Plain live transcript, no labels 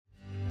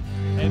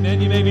Amen.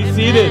 You may be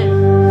seated.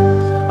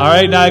 All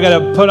right, now I got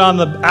to put on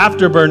the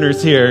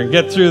afterburners here and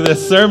get through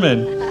this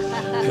sermon.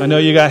 I know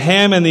you got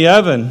ham in the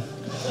oven.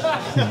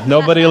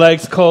 Nobody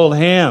likes cold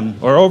ham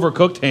or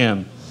overcooked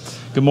ham.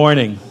 Good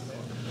morning.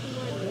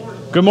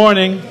 Good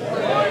morning.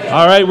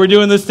 All right, we're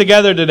doing this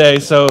together today,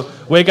 so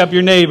wake up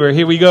your neighbor.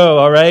 Here we go,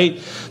 all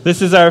right?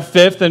 This is our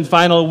fifth and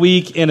final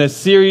week in a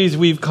series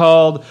we've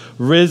called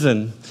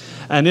Risen.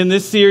 And in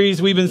this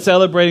series, we've been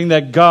celebrating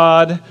that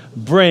God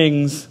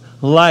brings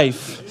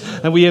life.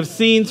 And we have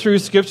seen through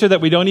Scripture that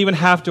we don't even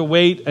have to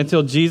wait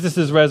until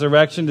Jesus'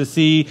 resurrection to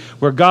see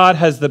where God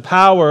has the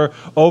power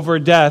over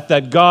death,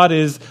 that God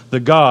is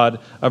the God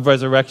of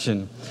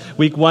resurrection.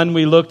 Week 1,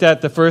 we looked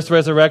at the first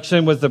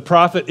resurrection was the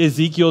prophet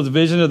Ezekiel's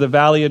vision of the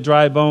valley of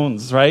dry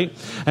bones, right?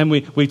 And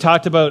we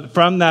talked about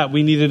from that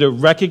we needed to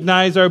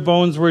recognize our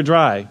bones were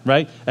dry,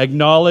 right?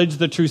 Acknowledge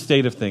the true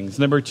state of things.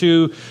 Number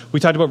 2, we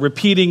talked about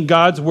repeating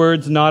God's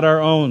words, not our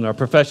own. Our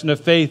profession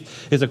of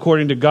faith is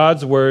according to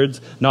God's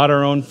words, not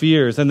our own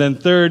fears. And then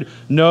third,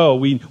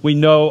 we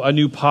know a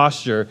new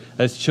posture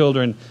as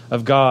children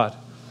of God.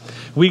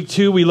 Week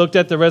 2, we looked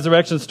at the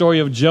resurrection story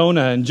of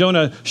Jonah, and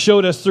Jonah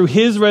showed us through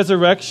his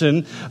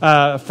resurrection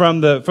from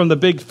the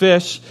big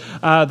fish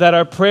that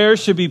our prayers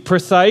should be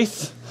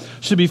precise,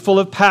 should be full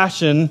of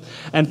passion,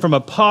 and from a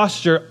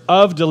posture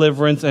of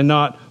deliverance and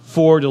not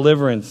for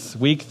deliverance.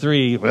 Week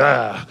 3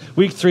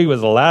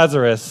 was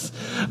Lazarus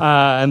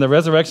and the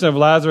resurrection of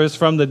Lazarus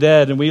from the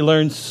dead, and we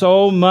learned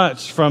so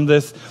much from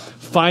this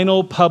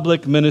final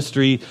public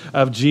ministry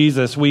of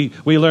Jesus. We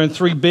learned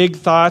 3 big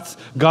thoughts.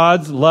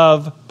 God's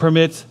love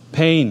permits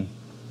pain.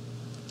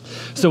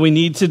 So we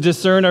need to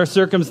discern our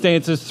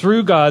circumstances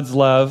through God's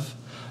love,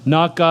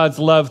 not God's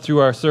love through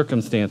our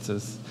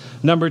circumstances.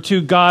 Number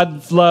 2,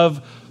 God's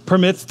love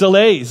permits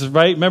delays,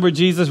 right? Remember,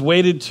 Jesus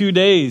waited 2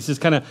 days,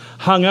 just kind of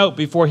hung out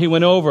before he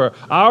went over.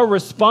 Our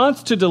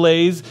response to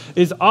delays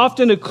is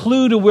often a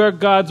clue to where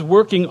God's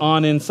working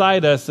on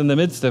inside us in the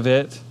midst of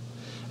it.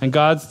 And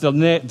God's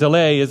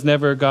delay is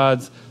never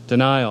God's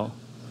denial.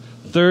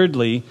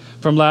 Thirdly,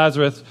 from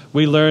Lazarus,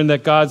 we learn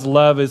that God's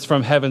love is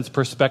from heaven's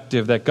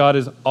perspective, that God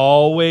is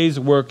always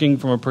working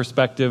from a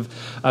perspective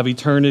of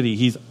eternity.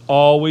 He's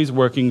always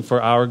working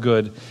for our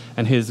good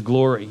and his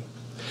glory.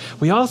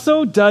 We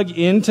also dug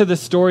into the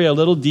story a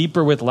little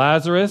deeper with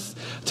Lazarus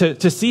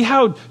to see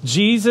how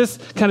Jesus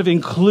kind of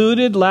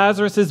included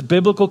Lazarus'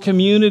 biblical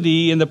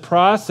community in the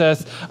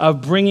process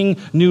of bringing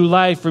new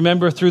life.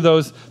 Remember through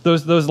those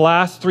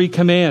last 3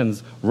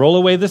 commands: roll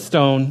away the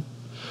stone,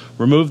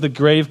 remove the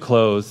grave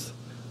clothes,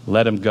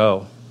 let him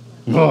go.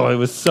 Oh, it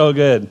was so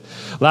good.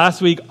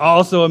 Last week,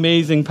 also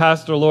amazing,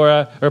 Pastor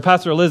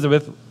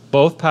Elizabeth.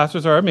 Both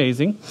pastors are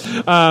amazing.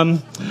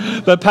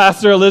 But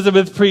Pastor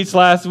Elizabeth preached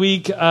last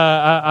week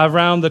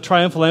around the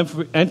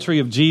triumphal entry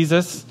of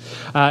Jesus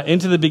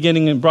into the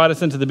beginning and brought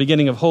us into the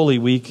beginning of Holy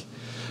Week,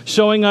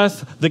 showing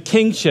us the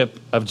kingship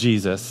of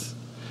Jesus,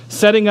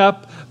 setting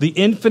up the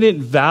infinite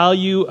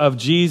value of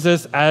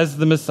Jesus as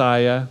the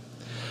Messiah,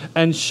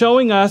 and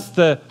showing us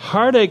the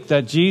heartache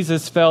that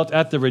Jesus felt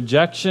at the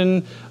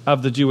rejection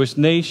of the Jewish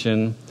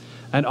nation,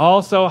 and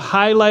also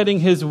highlighting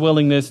his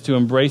willingness to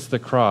embrace the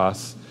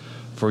cross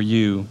for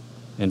you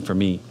and for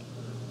me.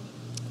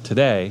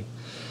 Today,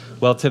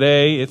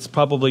 it's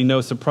probably no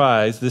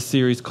surprise, this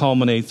series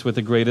culminates with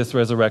the greatest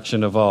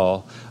resurrection of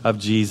all, of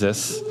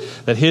Jesus.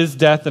 That his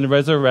death and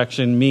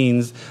resurrection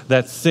means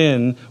that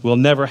sin will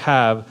never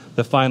have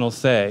the final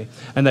say,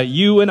 and that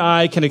you and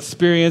I can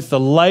experience the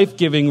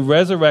life-giving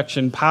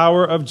resurrection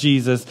power of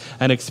Jesus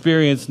and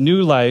experience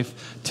new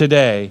life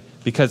today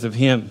because of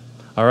him.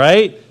 All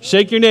right?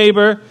 Shake your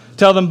neighbor.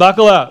 Tell them,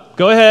 buckle up.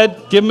 Go ahead.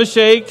 Give them a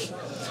shake.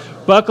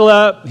 Buckle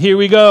up. Here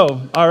we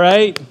go. All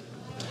right?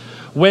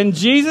 When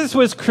Jesus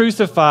was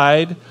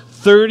crucified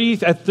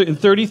in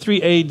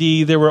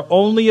 33 AD, there were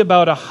only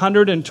about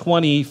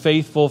 120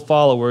 faithful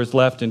followers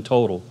left in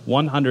total.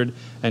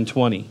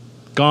 120.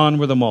 Gone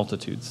were the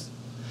multitudes.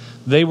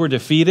 They were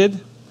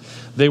defeated.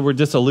 They were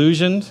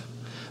disillusioned.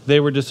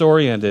 They were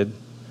disoriented.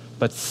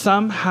 But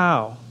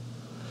somehow,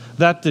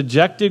 that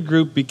dejected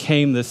group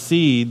became the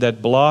seed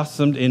that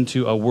blossomed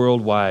into a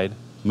worldwide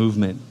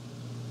movement.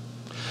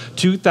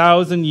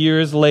 2,000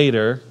 years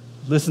later,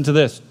 listen to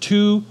this,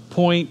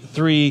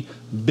 2.3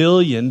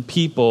 billion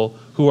people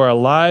who are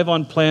alive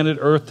on planet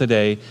Earth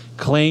today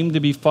claim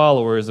to be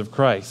followers of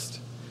Christ.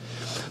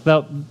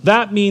 Now,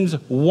 that means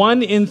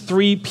 1 in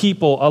 3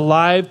 people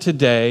alive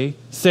today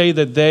say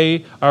that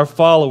they are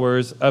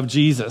followers of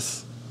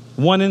Jesus.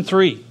 1 in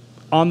 3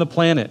 on the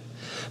planet.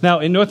 Now,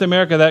 in North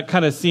America, that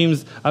kind of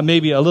seems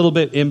maybe a little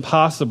bit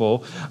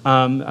impossible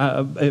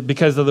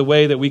because of the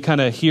way that we kind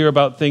of hear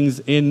about things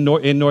in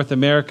North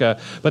America.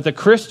 But the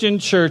Christian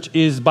church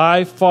is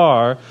by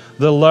far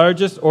the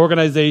largest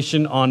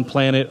organization on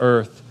planet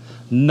Earth.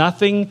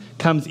 Nothing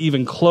comes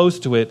even close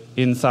to it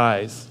in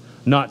size.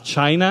 Not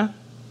China,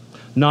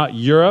 not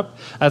Europe.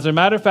 As a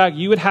matter of fact,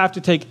 you would have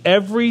to take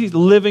every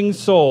living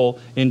soul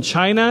in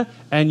China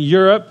and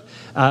Europe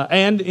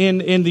and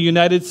in the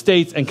United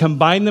States, and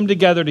combine them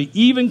together to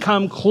even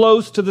come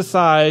close to the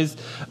size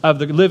of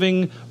the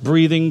living,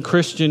 breathing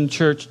Christian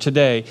church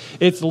today.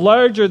 It's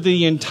larger than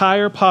the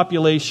entire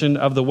population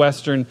of the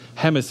Western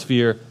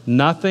Hemisphere.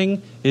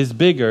 Nothing is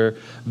bigger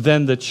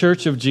than the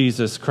Church of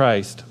Jesus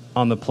Christ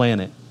on the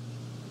planet.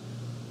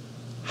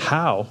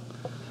 How?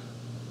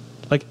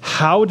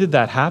 How did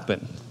that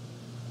happen?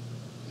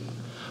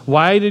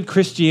 Why did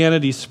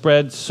Christianity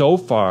spread so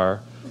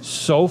far,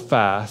 so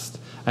fast,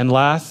 and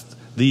last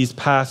these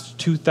past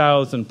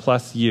 2,000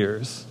 plus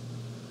years?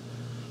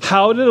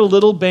 How did a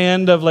little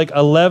band of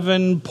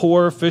 11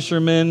 poor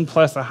fishermen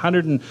plus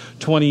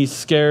 120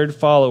 scared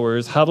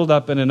followers huddled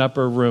up in an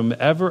upper room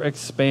ever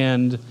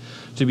expand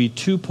to be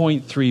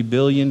 2.3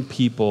 billion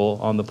people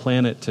on the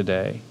planet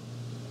today?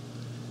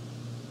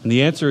 And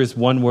the answer is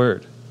one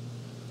word: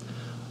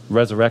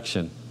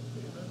 resurrection.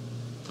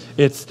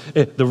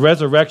 The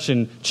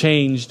resurrection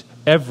changed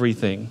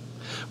everything.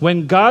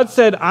 When God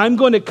said, I'm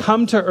going to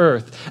come to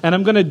earth and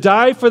I'm going to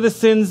die for the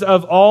sins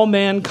of all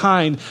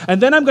mankind,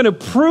 and then I'm going to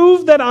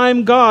prove that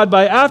I'm God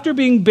by, after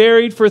being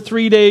buried for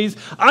 3 days,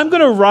 I'm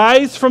going to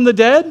rise from the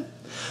dead.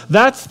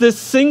 That's the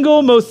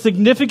single most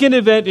significant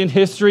event in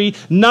history.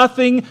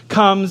 Nothing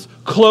comes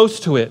close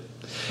to it.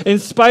 In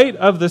spite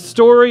of the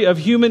story of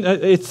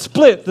it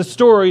split the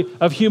story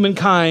of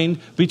humankind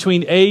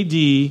between AD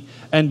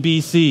and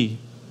BC.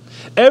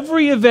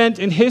 Every event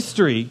in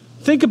history,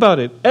 think about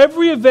it,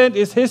 every event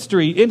in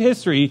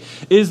history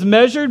is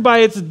measured by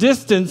its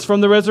distance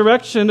from the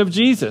resurrection of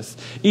Jesus,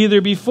 either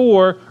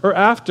before or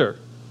after.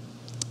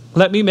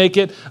 Let me make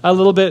it a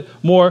little bit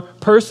more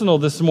personal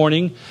this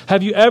morning.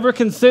 Have you ever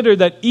considered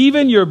that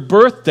even your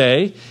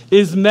birthday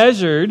is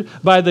measured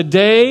by the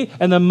day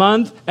and the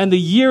month and the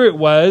year it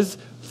was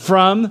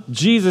from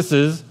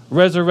Jesus'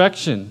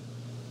 resurrection?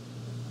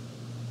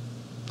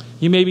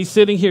 You may be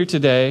sitting here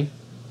today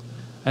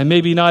and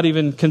maybe not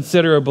even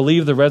consider or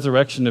believe the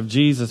resurrection of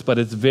Jesus, but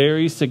its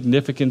very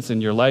significance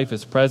in your life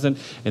is present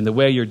in the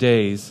way your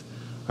days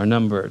are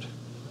numbered.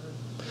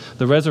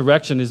 The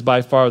resurrection is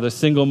by far the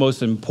single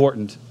most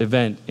important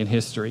event in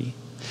history.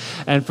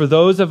 And for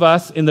those of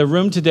us in the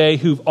room today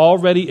who've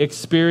already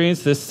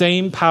experienced the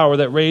same power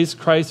that raised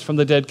Christ from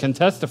the dead can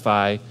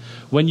testify,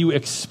 when you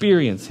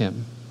experience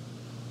him,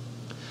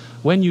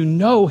 when you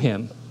know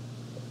him,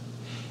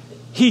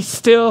 he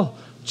still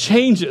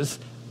changes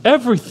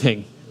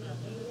everything.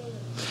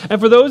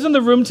 And for those in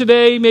the room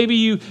today, maybe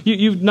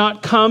you've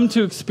not come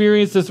to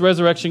experience this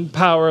resurrection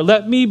power.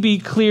 Let me be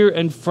clear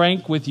and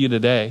frank with you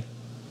today.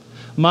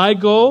 My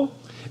goal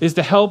is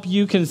to help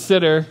you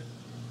consider,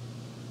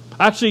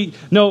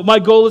 my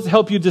goal is to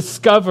help you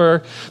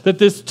discover that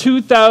this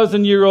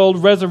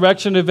 2,000-year-old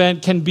resurrection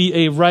event can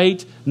be a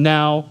right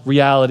now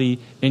reality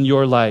in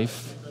your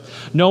life.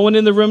 No one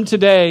in the room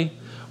today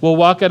will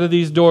walk out of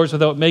these doors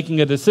without making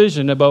a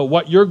decision about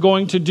what you're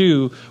going to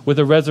do with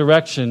the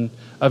resurrection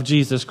of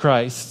Jesus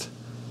Christ.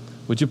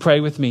 Would you pray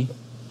with me?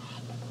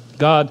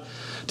 God,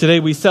 today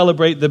we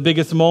celebrate the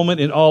biggest moment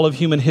in all of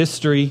human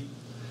history,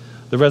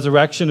 the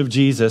resurrection of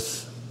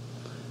Jesus.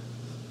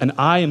 And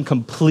I am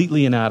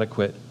completely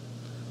inadequate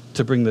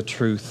to bring the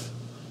truth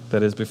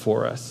that is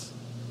before us.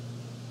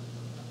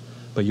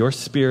 But your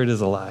Spirit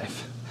is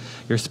alive.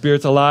 Your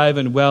Spirit's alive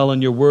and well,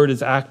 and your word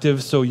is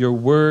active. So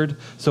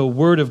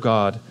word of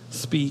God,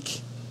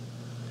 speak.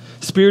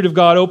 Spirit of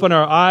God, open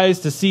our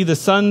eyes to see the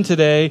Son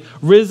today,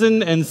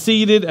 risen and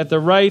seated at the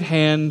right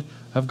hand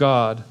of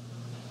God.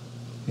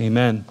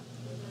 Amen.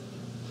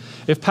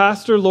 If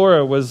Pastor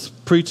Laura was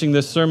preaching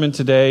this sermon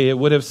today, it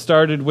would have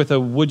started with a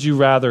would you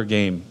rather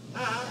game.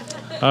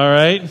 All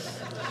right?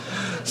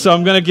 So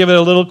I'm going to give it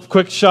a little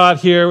quick shot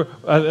here.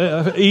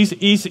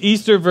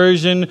 Easter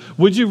version.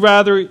 Would you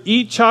rather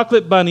eat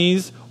chocolate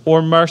bunnies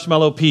or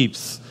marshmallow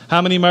peeps?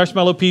 How many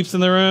marshmallow peeps in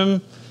the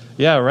room?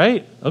 Yeah,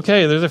 right?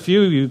 Okay, there's a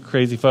few of you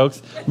crazy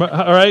folks. All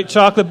right,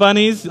 chocolate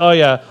bunnies? Oh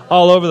yeah,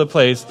 all over the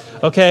place.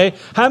 Okay,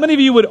 how many of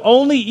you would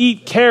only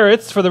eat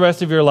carrots for the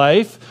rest of your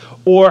life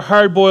or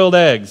hard-boiled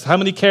eggs? How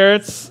many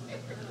carrots?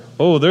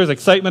 Oh, there's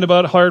excitement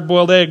about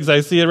hard-boiled eggs.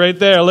 I see it right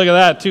there. Look at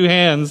that, 2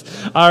 hands.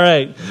 All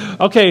right.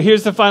 Okay,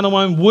 here's the final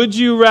one. Would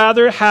you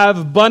rather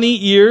have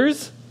bunny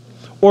ears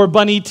or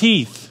bunny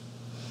teeth?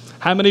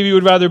 How many of you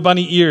would rather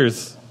bunny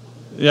ears?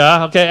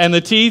 Yeah, okay, and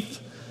the teeth?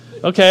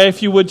 Okay, a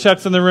few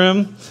woodchucks in the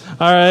room.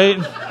 All right,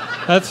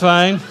 that's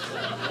fine.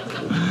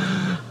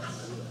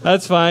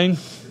 That's fine.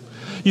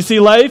 You see,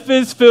 life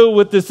is filled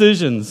with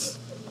decisions.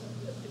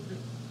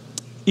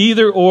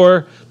 Either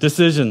or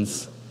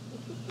decisions.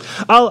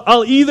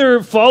 I'll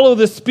either follow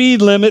the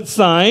speed limit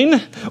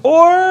sign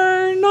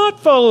or not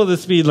follow the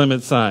speed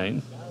limit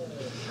sign.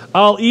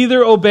 I'll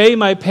either obey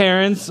my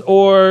parents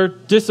or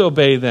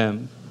disobey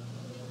them.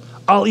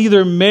 I'll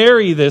either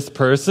marry this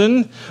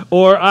person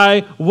or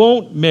I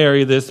won't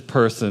marry this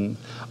person.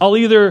 I'll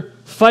either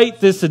fight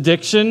this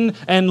addiction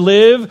and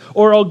live,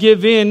 or I'll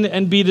give in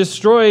and be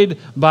destroyed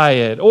by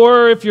it.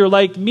 Or if you're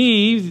like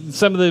me,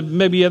 some of the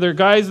maybe other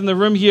guys in the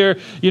room here,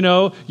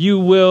 you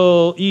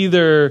will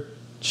either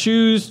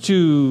choose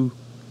to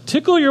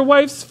tickle your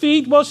wife's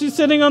feet while she's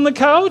sitting on the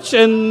couch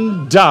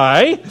and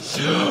die,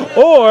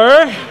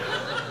 or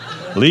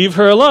leave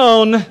her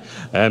alone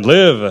and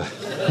live.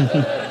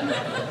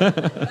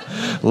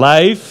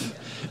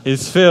 Life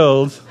is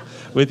filled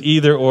with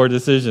either or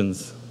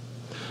decisions.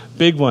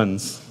 Big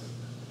ones.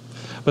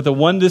 But the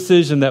one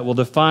decision that will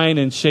define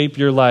and shape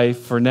your life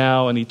for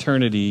now and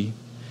eternity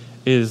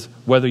is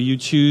whether you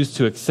choose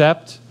to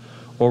accept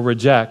or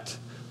reject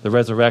the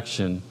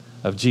resurrection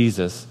of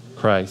Jesus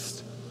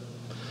Christ.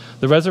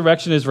 The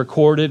resurrection is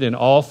recorded in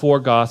all four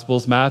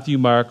Gospels, Matthew,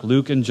 Mark,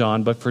 Luke, and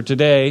John. But for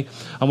today,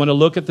 I want to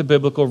look at the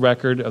biblical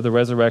record of the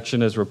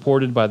resurrection as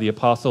reported by the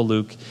Apostle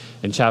Luke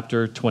in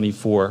chapter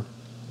 24.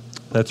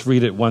 Let's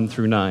read it 1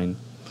 through 9.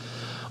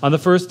 On the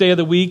first day of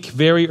the week,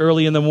 very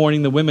early in the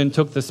morning, the women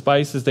took the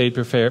spices they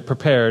had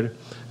prepared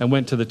and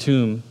went to the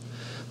tomb.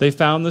 They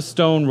found the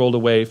stone rolled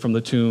away from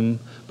the tomb,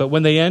 but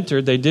when they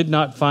entered, they did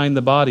not find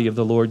the body of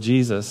the Lord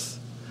Jesus.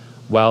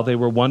 While they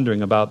were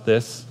wondering about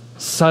this,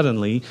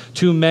 suddenly,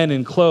 two men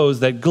in clothes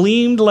that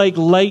gleamed like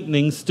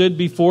lightning stood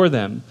before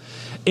them.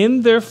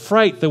 In their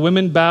fright, the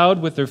women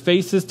bowed with their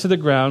faces to the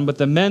ground, but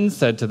the men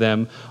said to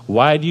them,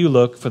 "Why do you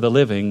look for the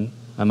living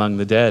among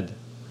the dead?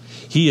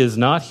 He is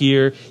not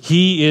here,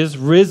 he is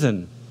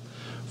risen.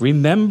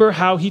 Remember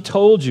how he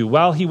told you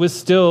while he was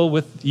still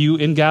with you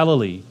in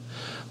Galilee.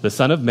 The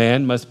Son of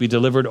Man must be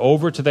delivered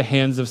over to the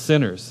hands of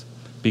sinners,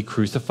 be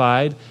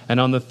crucified, and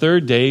on the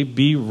third day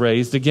be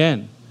raised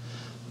again."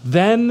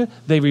 Then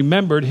they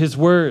remembered his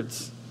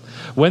words.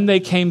 When they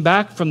came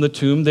back from the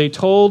tomb, they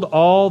told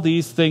all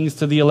these things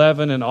to the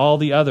 11 and all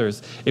the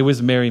others. It was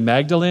Mary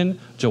Magdalene,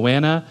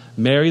 Joanna,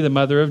 Mary the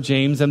mother of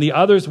James, and the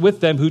others with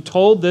them who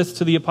told this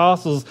to the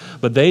apostles,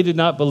 but they did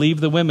not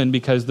believe the women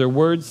because their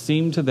words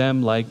seemed to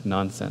them like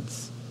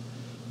nonsense.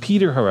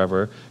 Peter,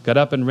 however, got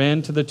up and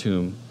ran to the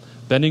tomb.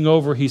 Bending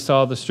over, he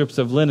saw the strips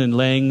of linen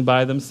laying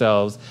by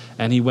themselves,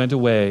 and he went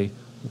away,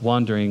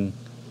 wondering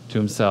to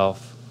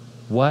himself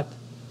what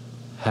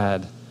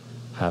had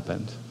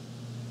happened.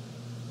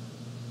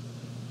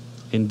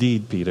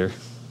 Indeed, Peter,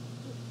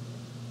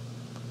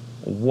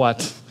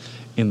 what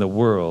in the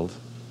world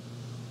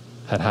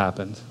had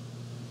happened?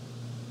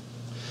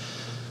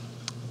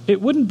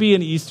 It wouldn't be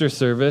an Easter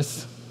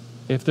service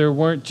if there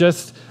weren't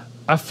just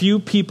a few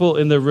people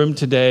in the room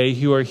today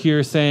who are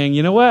here saying,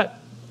 you know what?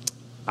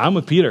 I'm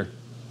with Peter.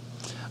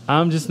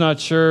 I'm just not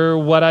sure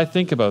what I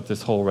think about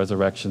this whole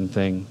resurrection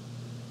thing.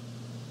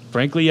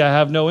 Frankly, I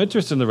have no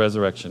interest in the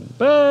resurrection,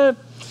 but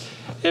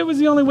it was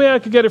the only way I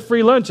could get a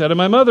free lunch out of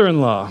my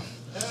mother-in-law.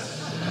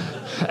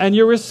 And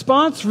your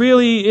response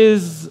really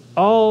is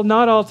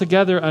not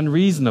altogether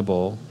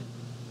unreasonable.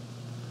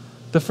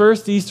 The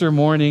first Easter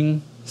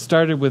morning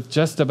started with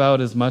just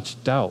about as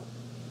much doubt.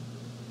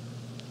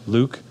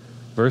 Luke,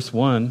 verse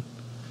 1,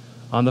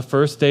 on the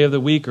first day of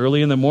the week,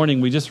 early in the morning,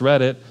 we just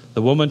read it,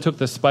 the woman took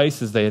the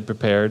spices they had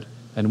prepared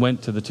and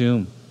went to the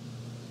tomb.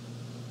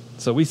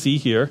 So we see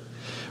here,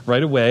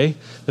 right away,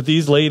 that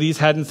these ladies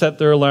hadn't set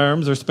their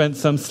alarms or spent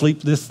some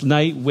sleepless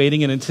night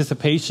waiting in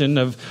anticipation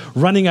of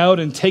running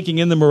out and taking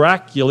in the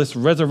miraculous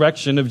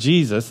resurrection of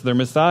Jesus, their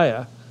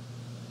Messiah.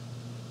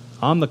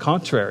 On the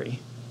contrary,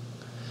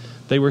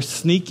 they were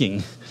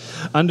sneaking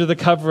under the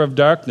cover of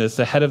darkness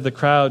ahead of the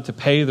crowd to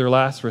pay their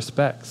last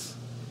respects.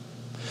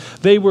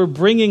 They were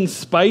bringing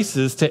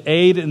spices to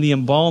aid in the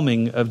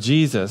embalming of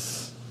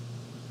Jesus.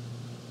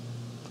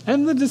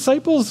 And the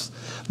disciples,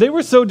 they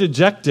were so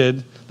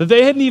dejected that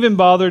they hadn't even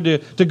bothered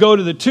to go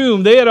to the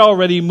tomb. They had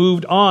already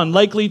moved on,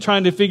 likely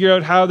trying to figure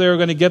out how they were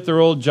going to get their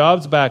old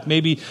jobs back,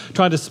 maybe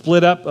trying to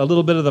split up a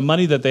little bit of the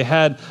money that they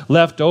had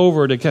left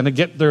over to kind of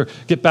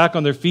get back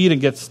on their feet and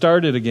get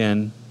started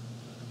again.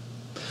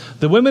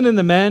 The women and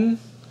the men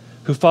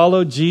who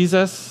followed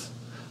Jesus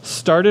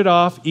started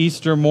off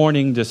Easter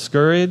morning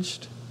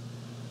discouraged,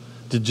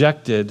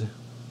 dejected,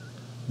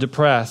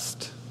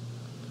 depressed.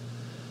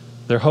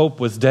 Their hope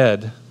was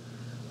dead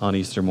on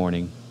Easter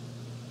morning.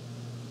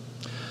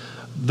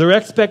 Their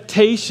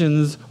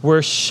expectations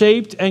were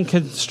shaped and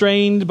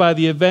constrained by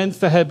the events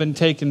that had been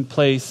taking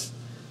place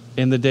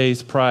in the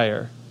days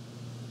prior.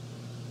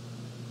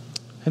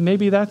 And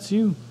maybe that's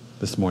you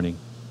this morning.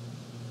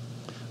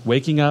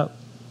 Waking up,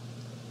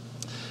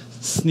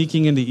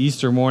 sneaking into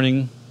Easter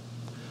morning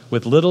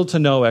with little to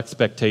no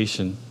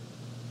expectation.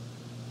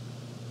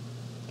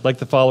 Like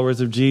the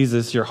followers of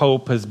Jesus, your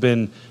hope has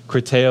been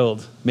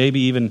curtailed, maybe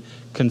even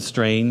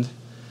constrained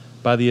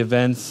by the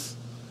events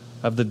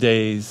of the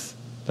days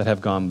that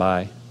have gone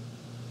by.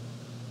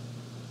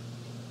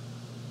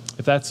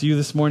 If that's you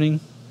this morning,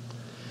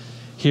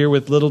 here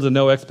with little to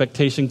no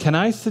expectation, can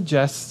I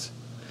suggest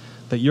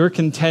that you're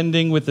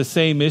contending with the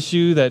same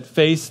issue that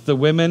faced the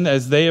women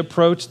as they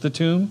approached the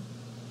tomb?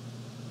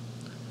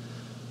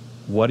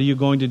 What are you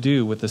going to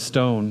do with the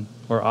stone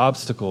or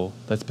obstacle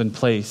that's been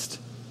placed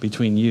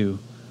between you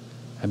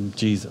and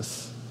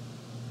Jesus?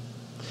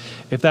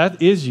 If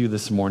that is you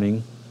this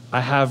morning,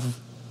 I have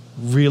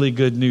really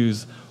good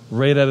news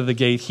right out of the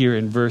gate here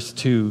in verse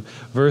 2.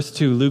 Verse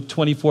 2, Luke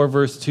 24,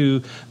 verse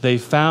 2, they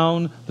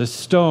found the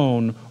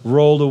stone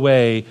rolled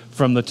away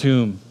from the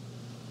tomb.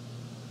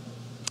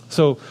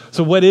 So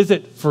what is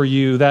it for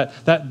you,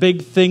 that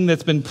big thing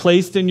that's been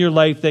placed in your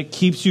life that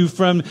keeps you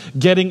from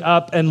getting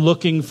up and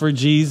looking for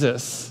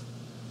Jesus?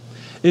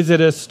 Is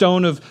it a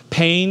stone of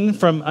pain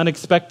from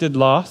unexpected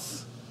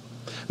loss?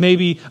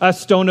 Maybe a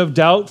stone of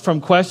doubt from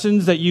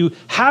questions that you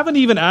haven't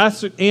even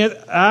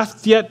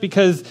asked yet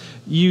because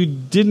you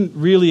didn't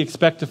really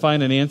expect to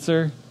find an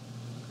answer?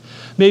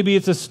 Maybe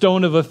it's a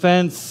stone of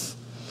offense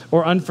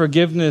or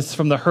unforgiveness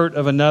from the hurt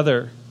of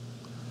another.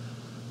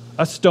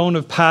 A stone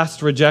of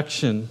past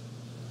rejection.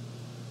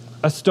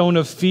 A stone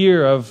of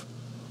fear of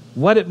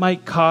what it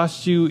might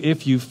cost you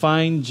if you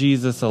find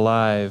Jesus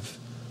alive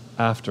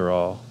after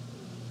all.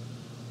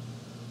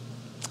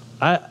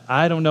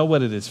 I don't know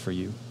what it is for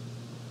you,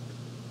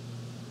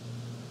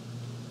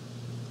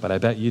 but I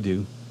bet you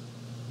do.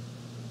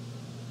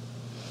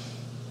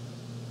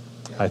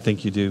 I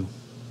think you do.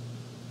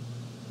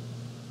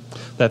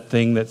 That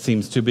thing that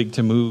seems too big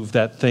to move,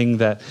 that thing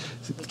that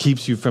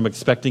keeps you from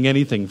expecting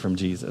anything from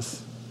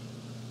Jesus.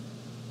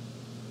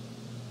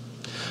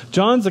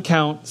 John's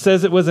account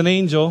says it was an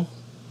angel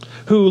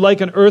who, like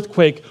an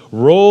earthquake,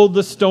 rolled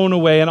the stone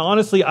away. And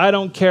honestly, I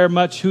don't care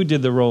much who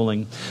did the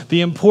rolling.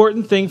 The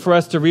important thing for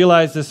us to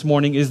realize this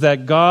morning is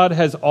that God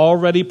has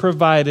already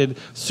provided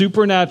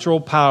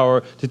supernatural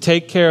power to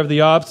take care of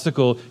the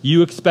obstacle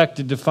you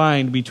expected to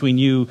find between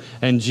you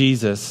and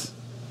Jesus.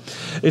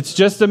 It's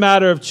just a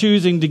matter of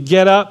choosing to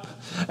get up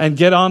and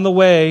get on the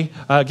way,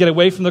 get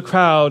away from the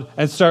crowd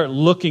and start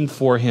looking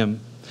for him.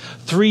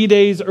 3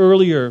 days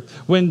earlier,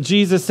 when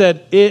Jesus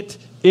said, "It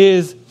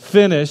is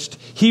finished,"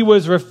 he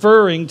was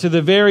referring to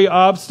the very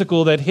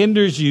obstacle that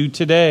hinders you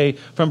today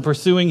from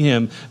pursuing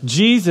him.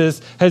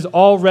 Jesus has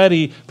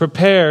already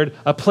prepared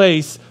a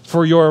place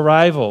for your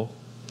arrival.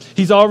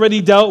 He's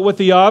already dealt with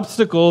the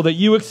obstacle that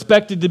you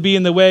expected to be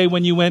in the way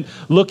when you went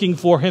looking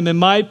for him. And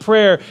my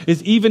prayer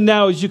is, even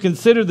now as you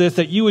consider this,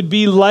 that you would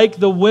be like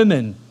the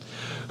women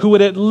who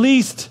would at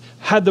least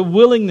had the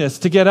willingness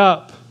to get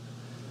up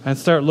and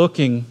start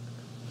looking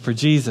for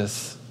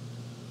Jesus.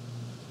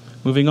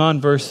 Moving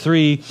on, verse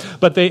 3,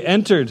 but they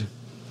entered,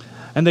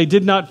 and they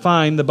did not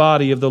find the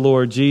body of the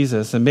Lord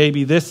Jesus. And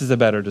maybe this is a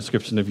better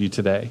description of you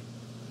today.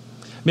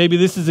 Maybe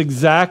this is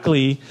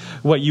exactly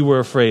what you were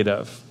afraid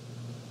of.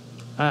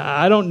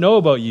 I don't know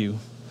about you,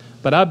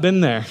 but I've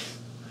been there.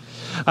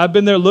 I've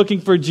been there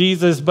looking for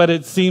Jesus, but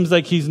it seems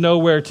like he's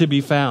nowhere to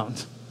be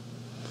found.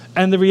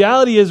 And the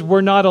reality is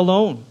we're not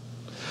alone.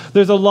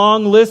 There's a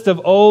long list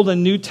of Old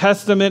and New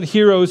Testament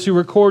heroes who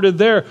recorded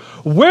there.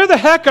 "Where the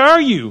heck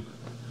are you?"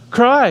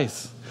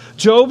 cries.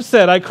 Job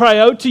said, "I cry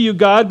out to you,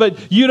 God, but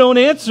you don't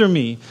answer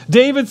me."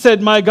 David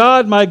said, my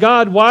God,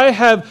 why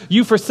have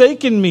you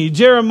forsaken me?"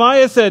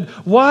 Jeremiah said,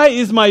 "Why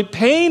is my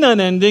pain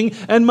unending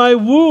and my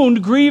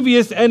wound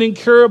grievous and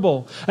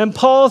incurable?" And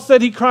Paul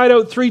said he cried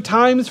out 3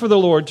 times for the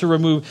Lord to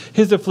remove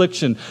his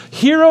affliction.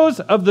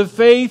 Heroes of the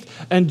faith,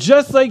 and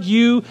just like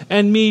you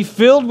and me,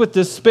 filled with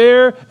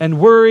despair and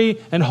worry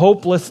and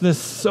hopelessness.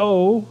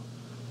 So,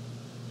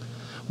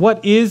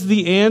 what is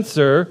the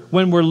answer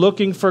when we're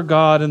looking for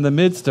God in the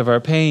midst of our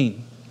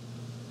pain?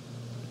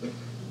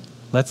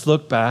 Let's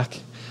look back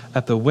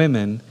at the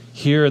women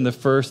here in the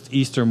first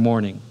Easter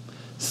morning,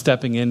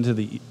 stepping into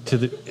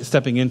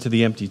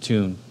the empty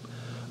tomb.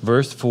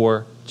 Verse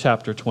 4,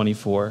 chapter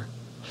 24.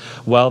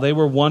 While they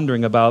were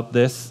wondering about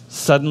this,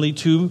 suddenly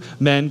two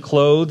men in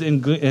clothes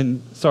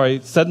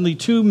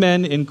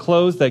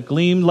that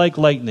gleamed like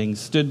lightning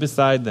stood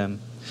beside them.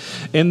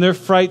 In their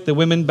fright, the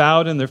women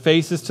bowed their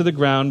faces to the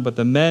ground, but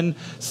the men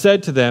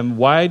said to them,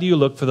 "Why do you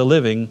look for the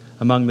living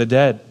among the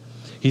dead?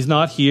 He's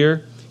not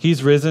here.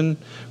 He's risen.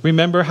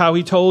 Remember how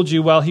he told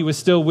you while he was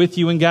still with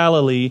you in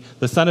Galilee,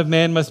 the Son of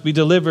Man must be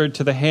delivered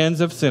to the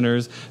hands of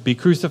sinners, be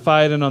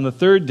crucified, and on the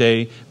 3rd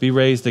day be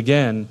raised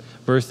again."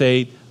 Verse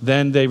 8,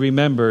 then they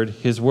remembered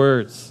his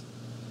words.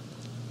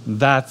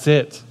 That's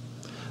it.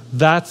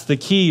 That's the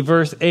key.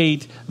 Verse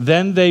 8,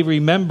 then they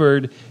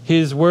remembered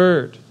his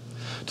word.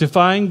 To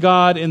find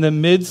God in the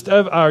midst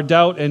of our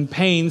doubt and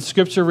pain,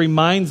 Scripture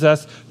reminds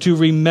us to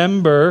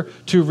remember,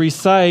 to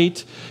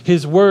recite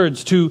his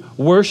words, to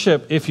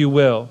worship, if you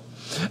will.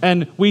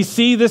 And we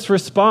see this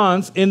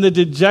response in the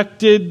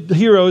dejected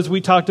heroes we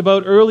talked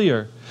about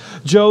earlier.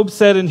 Job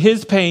said in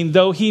his pain,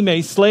 "Though he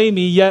may slay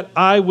me, yet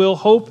I will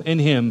hope in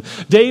him."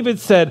 David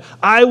said,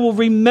 "I will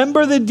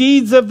remember the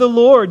deeds of the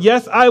Lord.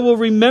 Yes, I will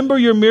remember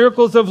your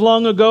miracles of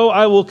long ago.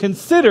 I will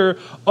consider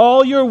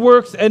all your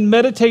works and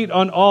meditate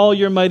on all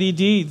your mighty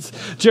deeds."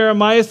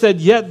 Jeremiah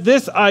said, "Yet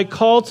this I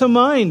call to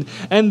mind,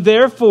 and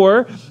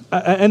therefore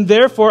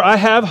I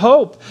have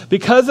hope.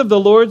 Because of the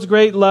Lord's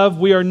great love,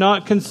 we are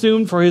not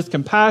consumed, for his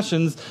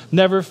compassions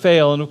never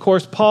fail." And of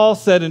course, Paul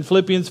said in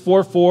Philippians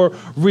 4:4,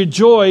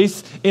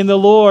 "Rejoice in the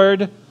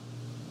Lord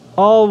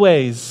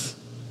always."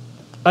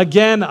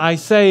 Again, I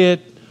say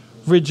it,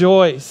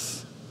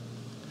 rejoice.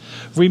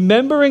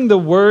 Remembering the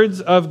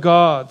words of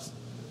God,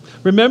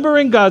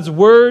 remembering God's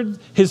word,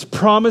 his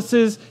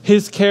promises,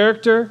 his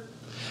character,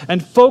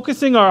 and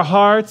focusing our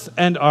hearts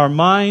and our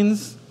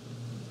minds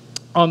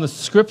on the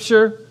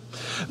Scripture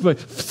But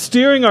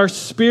steering our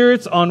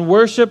spirits on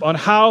worship, on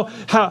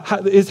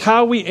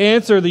how we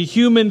answer the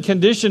human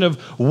condition of,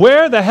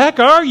 where the heck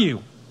are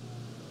you?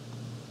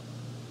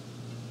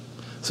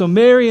 So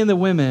Mary and the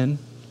women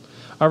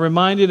are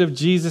reminded of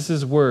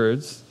Jesus'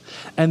 words,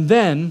 and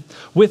then,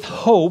 with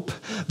hope,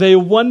 they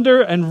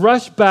wonder and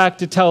rush back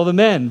to tell the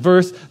men.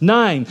 Verse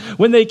 9,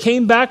 when they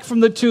came back from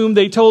the tomb,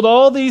 they told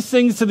all these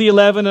things to the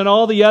 11 and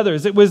all the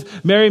others. It was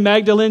Mary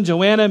Magdalene,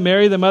 Joanna,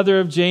 Mary the mother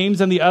of James,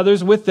 and the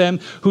others with them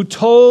who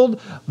told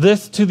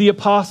this to the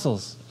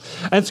apostles.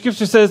 And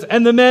Scripture says,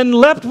 and the men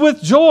leapt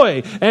with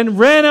joy and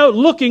ran out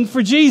looking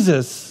for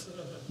Jesus.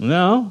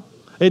 No,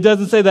 it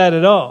doesn't say that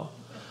at all.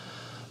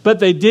 But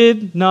they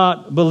did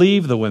not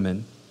believe the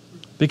women,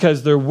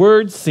 because their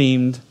words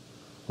seemed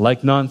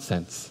like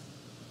nonsense.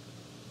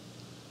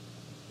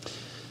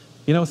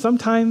 You know,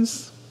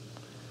 sometimes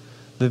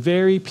the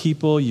very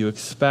people you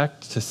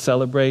expect to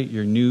celebrate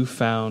your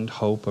newfound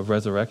hope of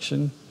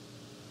resurrection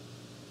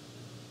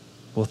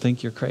will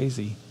think you're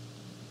crazy.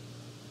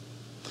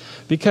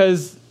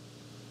 Because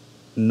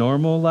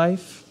normal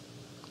life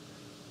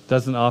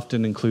doesn't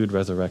often include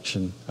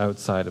resurrection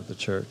outside of the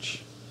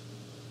church.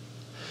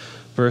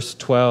 Verse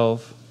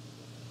 12,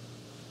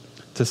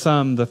 to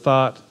some, the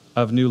thought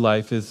of new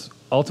life is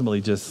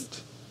ultimately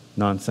just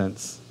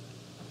nonsense.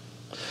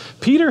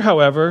 Peter,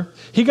 however,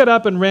 he got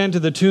up and ran to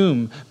the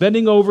tomb.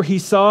 Bending over, he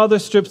saw the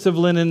strips of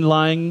linen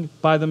lying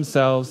by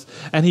themselves,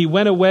 and he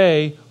went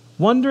away,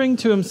 wondering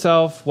to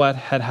himself what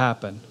had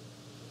happened.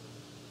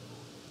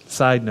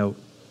 Side note,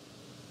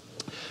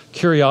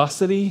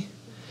 curiosity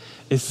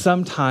is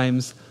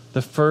sometimes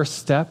the first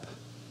step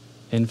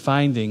in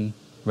finding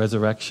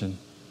resurrection.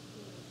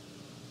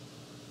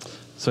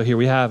 So here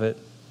we have it.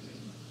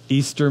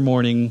 Easter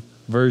morning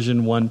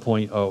version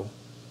 1.0.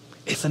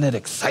 Isn't it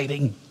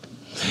exciting?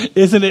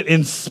 Isn't it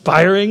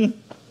inspiring?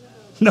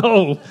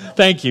 No,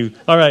 thank you.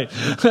 All right.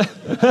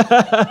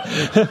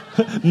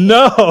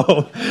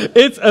 No,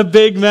 it's a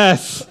big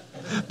mess.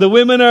 The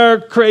women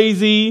are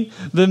crazy.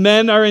 The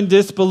men are in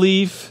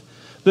disbelief.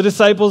 The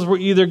disciples were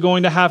either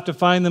going to have to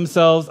find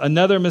themselves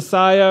another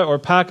Messiah or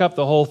pack up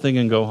the whole thing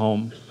and go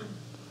home.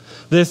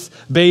 This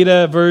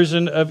beta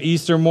version of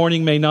Easter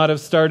morning may not have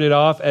started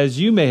off as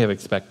you may have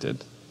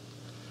expected.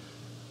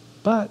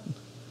 But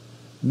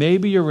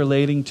maybe you're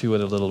relating to it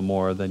a little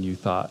more than you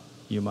thought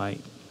you might.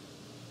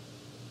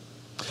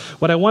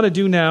 What I want to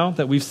do now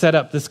that we've set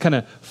up this kind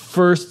of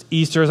first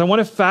Easter is I want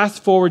to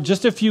fast forward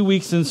just a few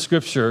weeks in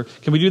Scripture.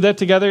 Can we do that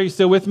together? Are you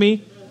still with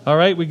me? All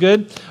right, we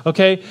good?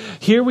 Okay,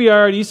 here we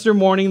are at Easter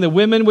morning, the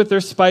women with their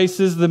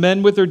spices, the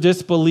men with their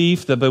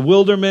disbelief, the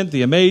bewilderment,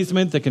 the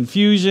amazement, the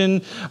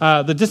confusion,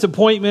 the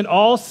disappointment,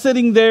 all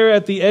sitting there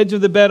at the edge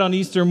of the bed on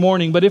Easter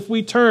morning. But if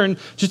we turn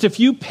just a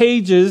few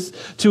pages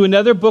to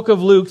another book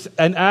of Luke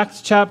and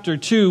Acts chapter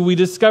 2, we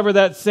discover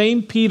that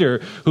same Peter,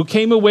 who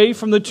came away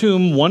from the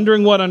tomb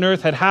wondering what on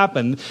earth had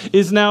happened,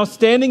 is now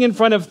standing in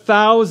front of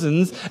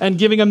thousands and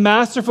giving a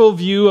masterful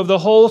view of the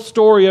whole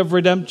story of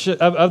redemption,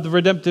 of the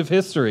redemptive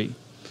history.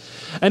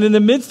 And in the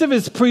midst of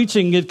his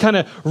preaching, it kind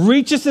of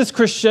reaches this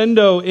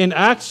crescendo in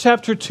Acts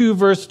chapter 2,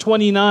 verse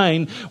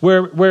 29,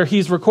 where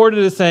he's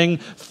recorded as saying,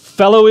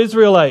 fellow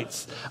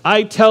Israelites,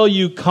 I tell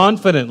you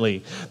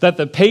confidently that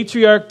the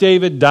patriarch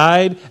David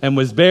died and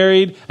was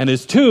buried, and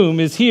his tomb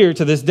is here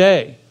to this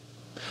day.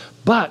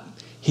 But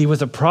he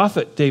was a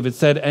prophet, David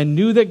said, and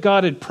knew that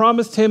God had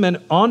promised him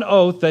an on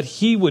oath that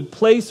he would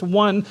place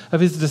one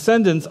of his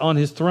descendants on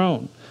his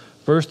throne.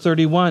 Verse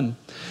 31,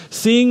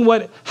 seeing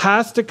what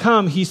has to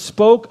come, he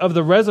spoke of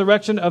the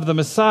resurrection of the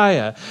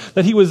Messiah,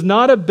 that he was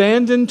not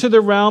abandoned to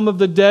the realm of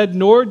the dead,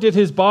 nor did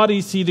his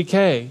body see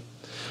decay.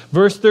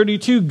 Verse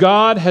 32,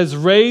 God has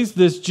raised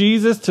this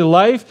Jesus to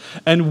life,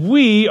 and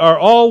we are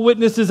all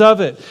witnesses of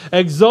it.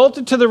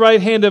 Exalted to the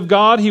right hand of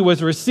God, he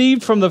was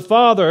received from the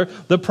Father,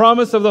 the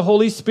promise of the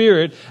Holy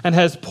Spirit, and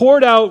has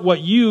poured out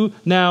what you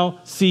now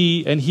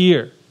see and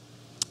hear.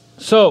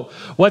 So,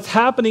 what's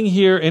happening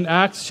here in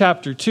Acts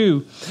chapter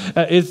 2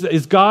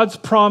 is God's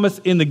promise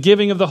in the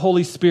giving of the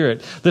Holy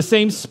Spirit. The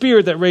same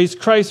Spirit that raised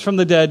Christ from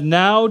the dead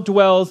now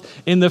dwells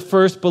in the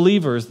first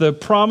believers. The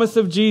promise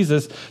of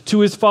Jesus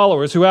to his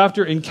followers, who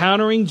after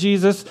encountering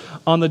Jesus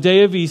on the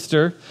day of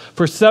Easter,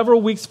 for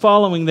several weeks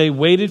following, they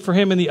waited for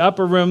him in the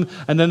upper room,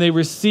 and then they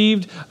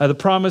received the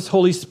promised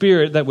Holy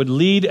Spirit that would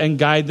lead and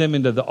guide them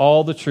into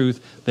all the truth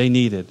they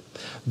needed.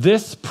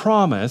 This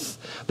promise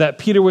that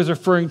Peter was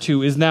referring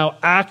to is now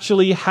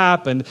actually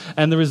happened,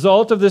 and the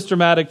result of this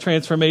dramatic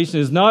transformation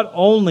is not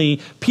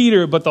only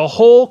Peter, but the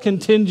whole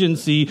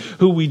contingency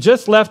who we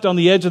just left on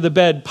the edge of the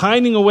bed,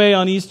 pining away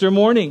on Easter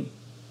morning.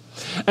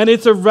 And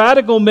it's a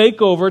radical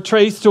makeover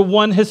traced to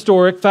one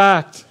historic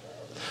fact,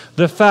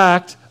 the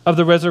fact of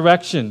the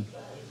resurrection.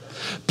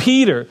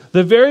 Peter,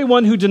 the very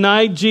one who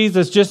denied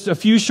Jesus just a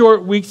few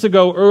short weeks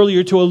ago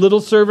earlier to a little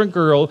servant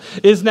girl,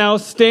 is now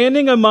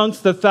standing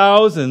amongst the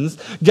thousands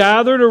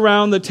gathered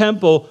around the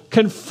temple,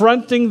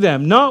 confronting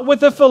them, not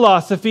with a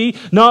philosophy,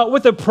 not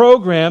with a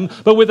program,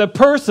 but with a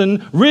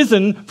person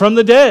risen from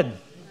the dead.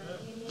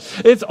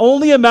 It's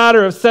only a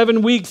matter of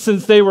 7 weeks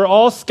since they were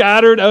all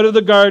scattered out of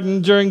the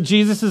garden during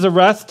Jesus'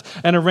 arrest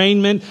and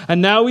arraignment.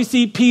 And now we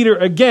see Peter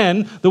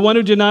again, the one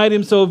who denied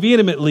him so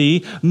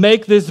vehemently,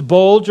 make this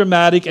bold,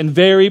 dramatic, and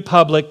very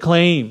public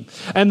claim.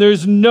 And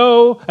there's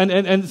so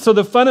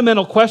the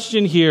fundamental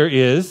question here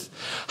is,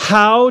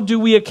 how do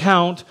we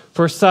account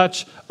for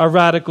such a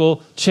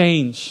radical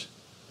change?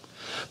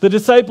 The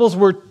disciples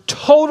were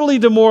totally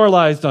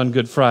demoralized on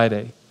Good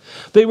Friday.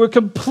 They were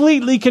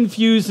completely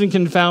confused and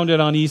confounded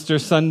on Easter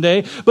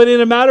Sunday, but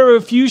in a matter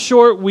of a few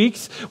short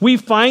weeks, we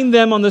find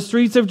them on the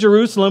streets of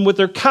Jerusalem with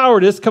their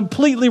cowardice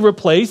completely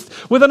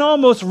replaced with an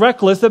almost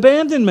reckless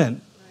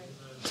abandonment.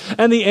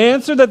 And the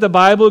answer that the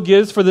Bible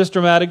gives for this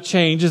dramatic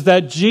change is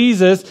that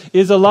Jesus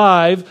is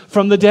alive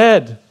from the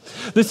dead.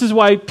 This is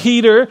why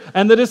Peter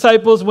and the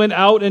disciples went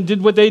out and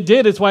did what they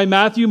did. It's why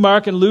Matthew,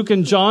 Mark, and Luke,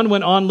 and John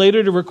went on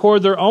later to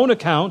record their own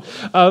account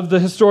of the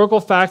historical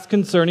facts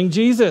concerning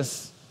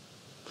Jesus.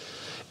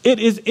 It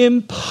is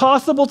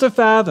impossible to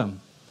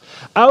fathom,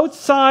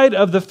 outside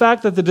of the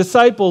fact that the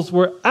disciples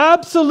were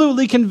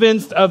absolutely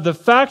convinced of the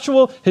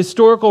factual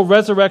historical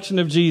resurrection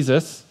of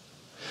Jesus,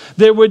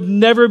 there would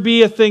never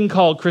be a thing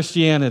called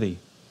Christianity.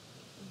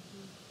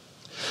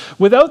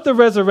 Without the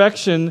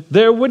resurrection,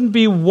 there wouldn't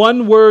be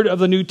one word of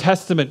the New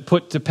Testament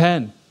put to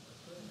pen.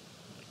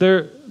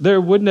 There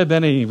wouldn't have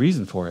been any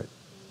reason for it.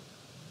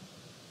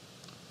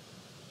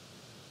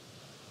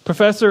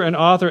 Professor and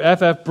author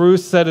F.F.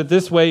 Bruce said it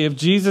this way: if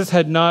Jesus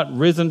had not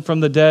risen from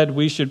the dead,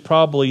 we should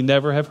probably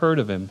never have heard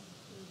of him.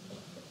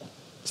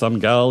 Some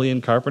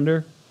Galilean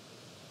carpenter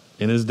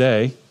in his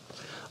day,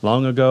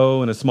 long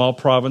ago in a small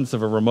province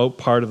of a remote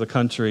part of the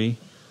country,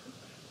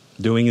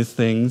 doing his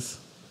things.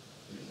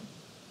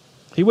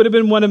 He would have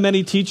been one of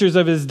many teachers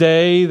of his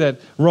day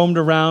that roamed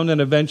around and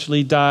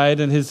eventually died,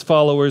 and his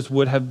followers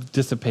would have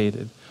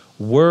dissipated,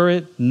 were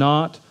it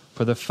not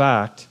for the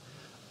fact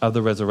of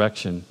the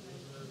resurrection.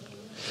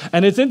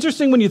 And it's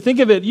interesting when you think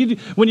of it,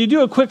 when you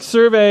do a quick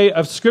survey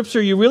of Scripture,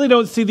 you really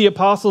don't see the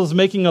apostles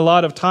making a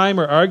lot of time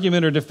or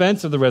argument or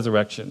defense of the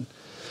resurrection.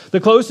 The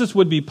closest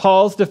would be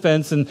Paul's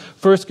defense in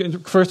 1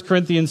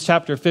 Corinthians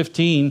chapter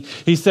 15.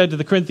 He said to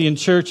the Corinthian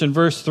church in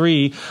verse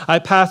 3, I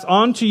pass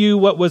on to you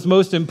what was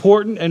most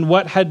important and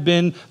what had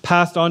been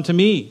passed on to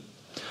me.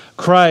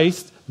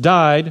 Christ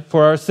died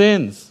for our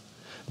sins.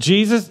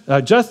 Jesus,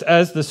 just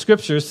as the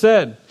Scriptures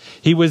said,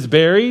 he was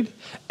buried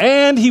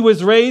and he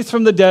was raised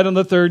from the dead on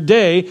the third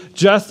day,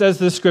 just as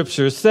the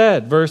Scriptures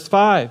said. Verse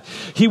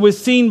 5. He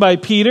was seen by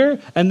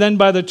Peter and then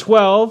by the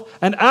 12,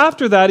 and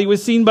after that he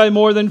was seen by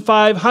more than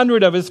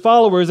 500 of his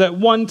followers at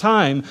one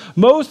time,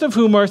 most of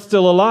whom are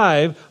still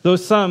alive, though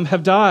some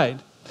have died.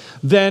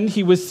 Then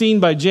he was seen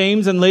by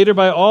James and later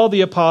by all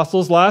the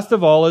apostles. Last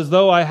of all, as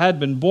though I had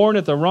been born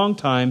at the wrong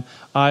time,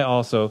 I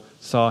also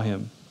saw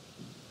him.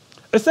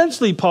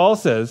 Essentially, Paul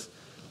says,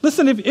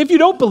 listen, if you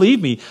don't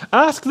believe me,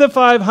 ask the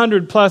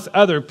 500 plus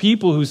other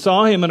people who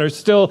saw him and are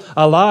still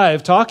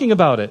alive talking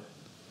about it.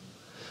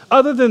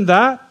 Other than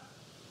that,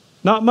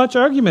 not much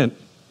argument.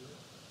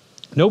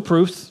 No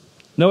proofs,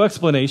 no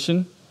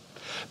explanation,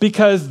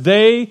 because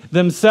they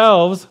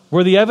themselves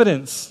were the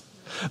evidence.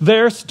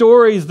 Their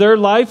stories, their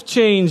life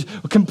change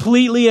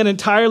completely and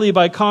entirely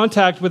by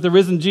contact with the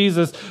risen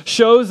Jesus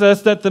shows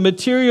us that the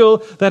material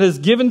that is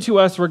given to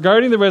us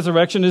regarding the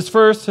resurrection is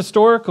first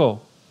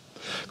historical.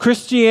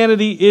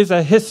 Christianity is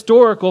a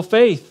historical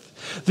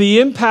faith. The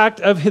impact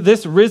of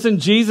this risen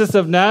Jesus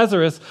of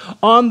Nazareth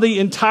on the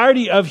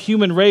entirety of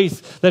human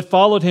race that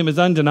followed him is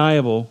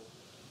undeniable.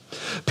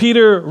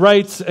 Peter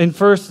writes in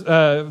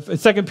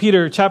 2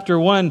 Peter chapter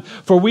 1,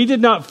 for we did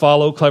not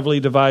follow cleverly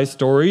devised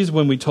stories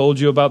when we told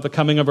you about the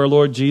coming of our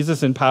Lord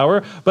Jesus in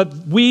power, but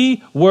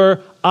we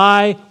were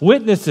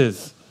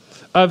eyewitnesses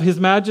of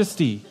his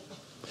majesty.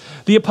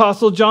 The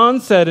Apostle John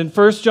said in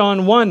 1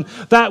 John 1,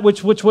 that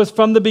which was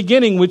from the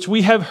beginning, which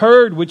we have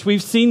heard, which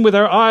we've seen with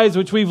our eyes,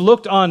 which we've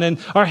looked on, and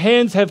our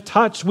hands have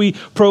touched, we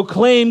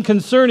proclaim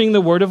concerning the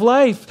word of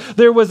life.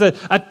 There was a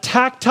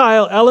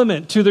tactile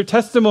element to their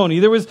testimony.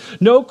 There was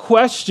no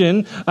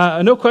questioning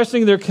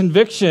their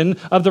conviction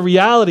of the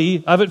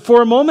reality of it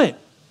for a moment.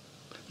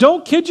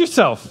 Don't kid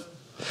yourself.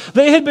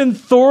 They had been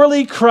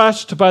thoroughly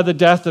crushed by the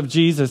death of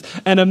Jesus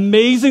and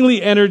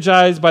amazingly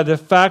energized by the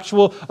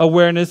factual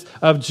awareness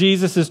of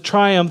Jesus'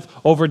 triumph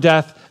over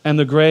death and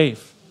the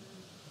grave.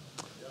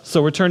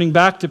 So returning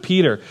back to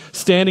Peter,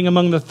 standing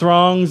among the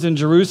throngs in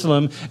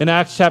Jerusalem in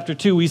Acts chapter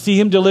 2, we see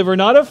him deliver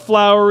not a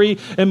flowery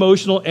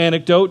emotional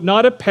anecdote,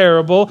 not a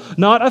parable,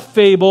 not a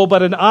fable,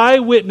 but an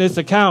eyewitness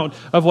account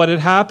of what had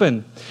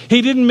happened.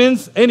 He didn't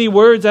mince any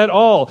words at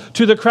all.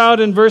 To the crowd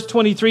in verse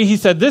 23, he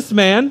said, this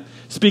man,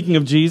 speaking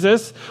of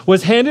Jesus,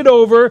 was handed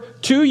over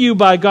to you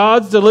by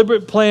God's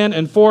deliberate plan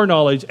and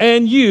foreknowledge.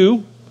 And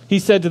you, he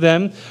said to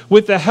them,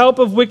 with the help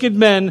of wicked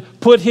men,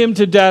 put him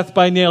to death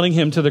by nailing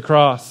him to the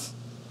cross.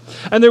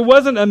 And there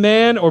wasn't a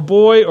man or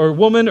boy or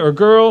woman or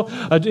girl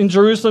in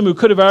Jerusalem who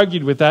could have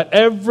argued with that.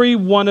 Every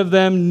one of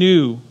them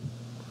knew.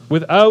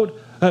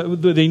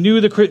 They knew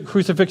the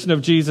crucifixion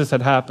of Jesus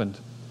had happened.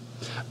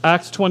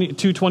 Acts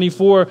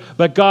 2:24,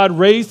 but God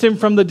raised him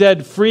from the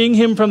dead, freeing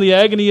him from the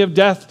agony of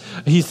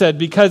death, he said,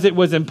 because it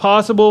was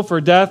impossible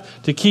for death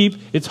to keep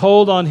its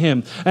hold on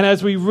him. And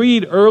as we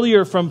read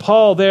earlier from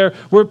Paul, there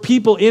were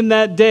people in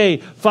that day,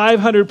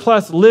 500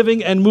 plus,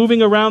 living and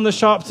moving around the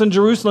shops in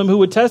Jerusalem who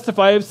would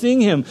testify of seeing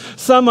him,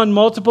 some on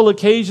multiple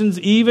occasions,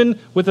 even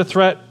with the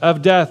threat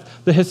of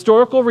death. The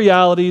historical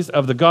realities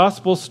of the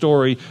gospel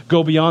story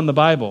go beyond the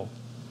Bible.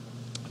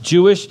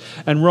 Jewish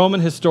and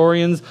Roman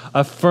historians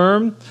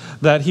affirm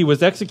that he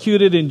was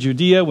executed in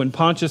Judea when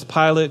Pontius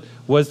Pilate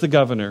was the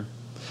governor.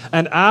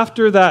 And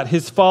after that,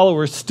 his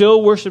followers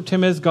still worshipped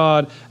him as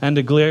God and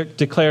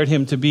declared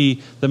him to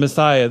be the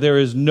Messiah. There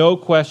is no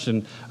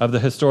question of the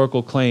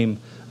historical claim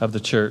of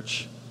the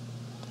church.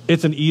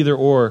 It's an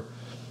either-or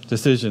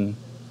decision.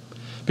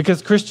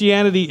 Because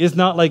Christianity is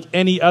not like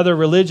any other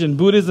religion.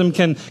 Buddhism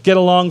can get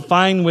along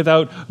fine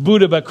without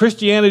Buddha, but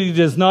Christianity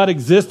does not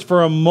exist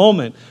for a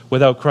moment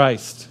without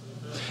Christ.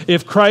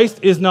 If Christ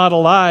is not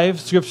alive,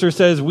 Scripture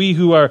says we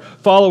who are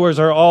followers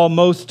are all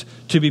most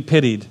to be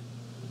pitied.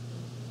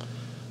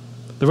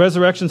 The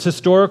resurrection is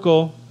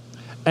historical,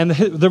 and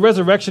the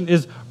resurrection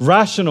is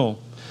rational.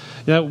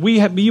 You know,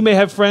 you may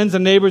have friends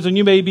and neighbors, and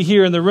you may be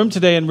here in the room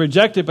today and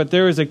reject it, but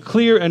there is a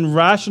clear and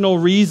rational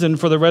reason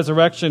for the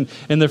resurrection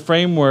in the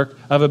framework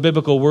of a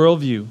biblical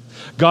worldview.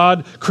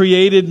 God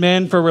created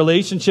man for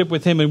relationship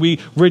with him, and we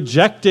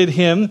rejected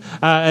him,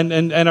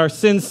 and our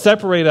sins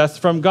separate us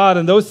from God.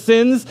 And those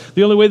sins,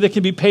 the only way they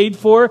can be paid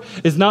for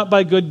is not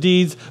by good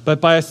deeds, but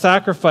by a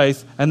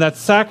sacrifice. And that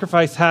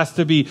sacrifice has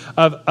to be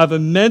of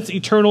immense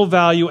eternal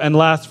value and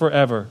last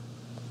forever.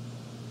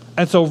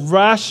 And so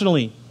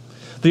rationally,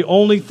 the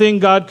only thing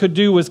God could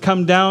do was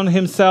come down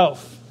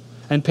himself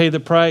and pay the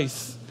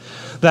price.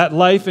 That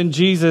life in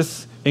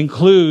Jesus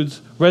includes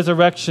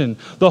resurrection,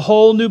 the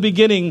whole new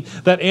beginning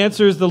that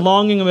answers the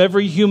longing of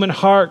every human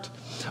heart,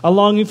 a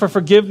longing for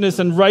forgiveness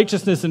and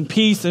righteousness and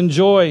peace and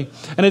joy.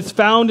 And it's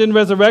found in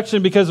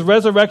resurrection because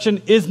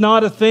resurrection is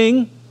not a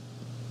thing.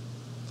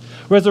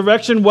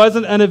 Resurrection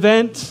wasn't an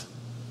event.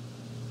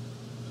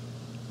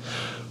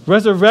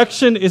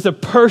 Resurrection is a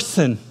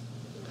person.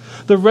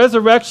 The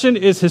resurrection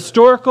is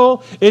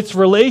historical, it's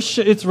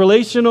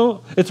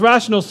rational,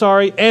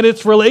 and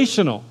it's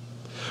relational.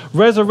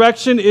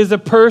 Resurrection is a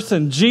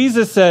person.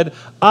 Jesus said,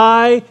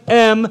 I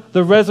am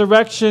the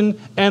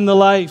resurrection and the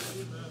life.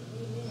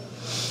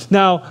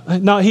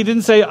 Now, he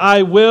didn't say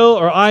I will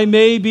or I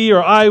may be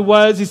or I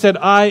was. He said,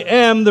 I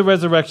am the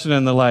resurrection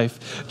and the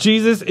life.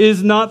 Jesus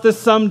is not the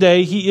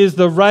someday. He is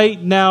the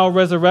right now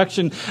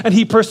resurrection. And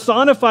he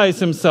personifies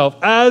himself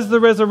as the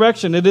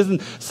resurrection. It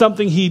isn't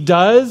something he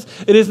does.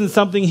 It isn't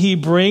something he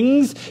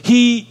brings.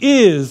 He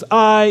is.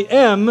 I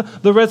am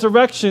the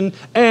resurrection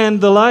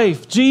and the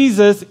life.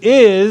 Jesus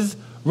is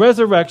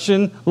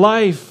resurrection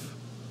life.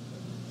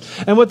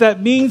 And what that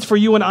means for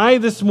you and I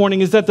this morning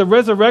is that the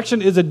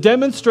resurrection is a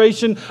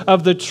demonstration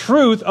of the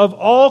truth of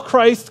all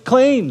Christ's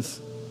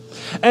claims.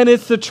 And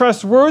it's the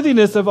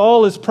trustworthiness of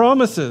all his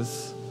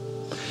promises.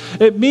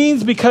 It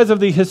means because of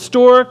the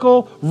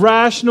historical,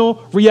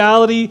 rational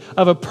reality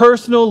of a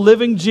personal,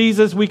 living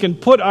Jesus, we can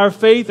put our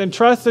faith and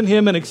trust in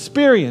him and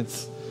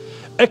experience.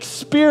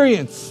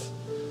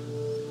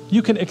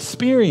 You can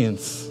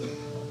experience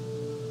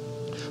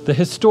the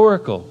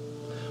historical,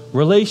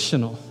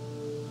 relational,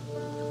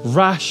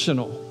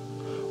 rational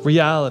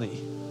reality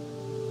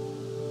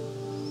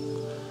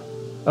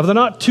of the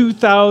not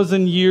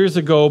 2,000 years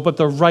ago, but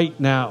the right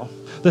now.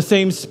 The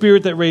same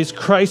Spirit that raised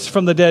Christ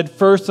from the dead,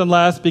 first and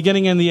last,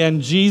 beginning and the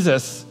end,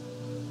 Jesus.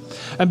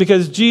 And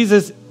because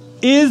Jesus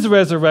is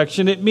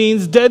resurrection, it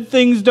means dead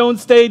things don't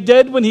stay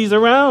dead when he's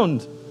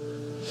around.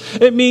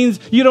 It means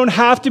you don't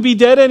have to be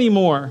dead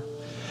anymore.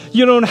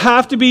 You don't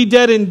have to be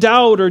dead in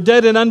doubt or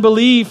dead in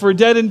unbelief or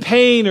dead in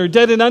pain or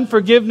dead in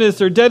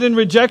unforgiveness or dead in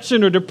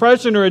rejection or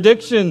depression or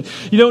addiction.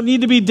 You don't need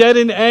to be dead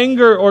in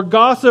anger or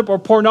gossip or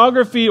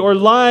pornography or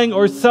lying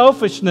or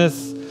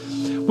selfishness.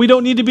 We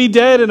don't need to be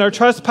dead in our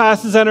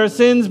trespasses and our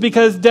sins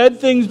because dead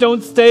things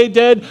don't stay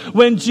dead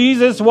when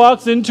Jesus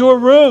walks into a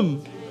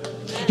room.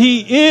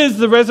 He is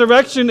the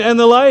resurrection and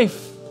the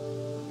life.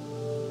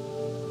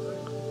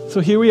 So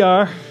here we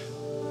are,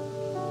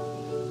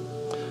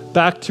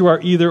 back to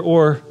our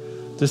either-or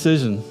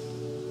decision.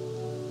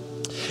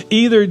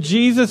 Either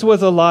Jesus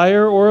was a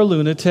liar or a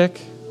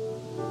lunatic.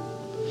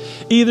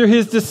 Either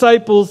his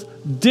disciples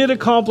did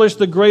accomplish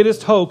the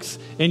greatest hoax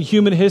in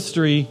human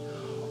history,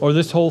 or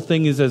this whole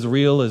thing is as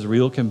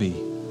real can be.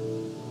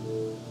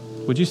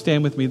 Would you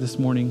stand with me this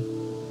morning?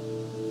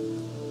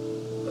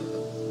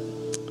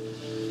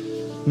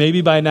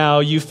 Maybe by now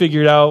you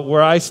figured out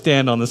where I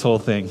stand on this whole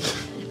thing.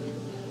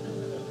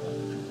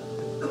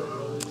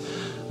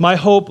 My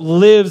hope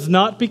lives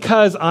not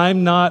because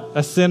I'm not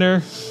a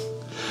sinner,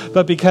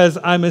 but because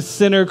I'm a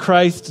sinner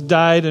Christ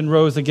died and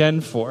rose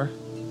again for.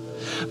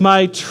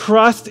 My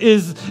trust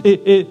is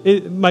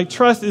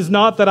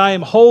not that I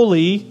am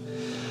holy,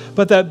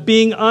 but that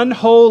being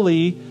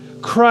unholy,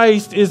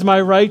 Christ is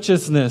my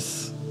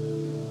righteousness.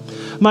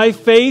 My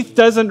faith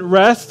doesn't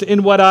rest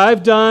in what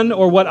I've done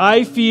or what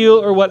I feel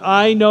or what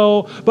I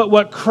know, but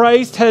what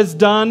Christ has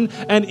done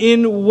and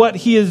in what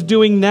he is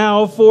doing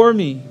now for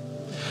me.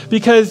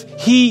 Because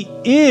he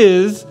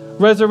is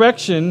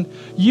resurrection,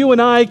 you and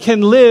I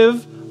can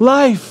live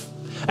life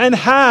and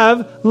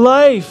have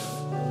life.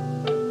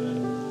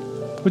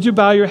 Would you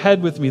bow your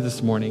head with me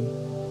this morning?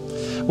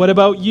 What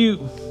about you?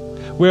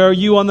 Where are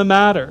you on the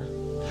matter?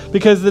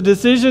 Because the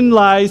decision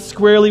lies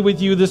squarely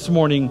with you this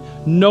morning.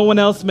 No one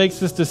else makes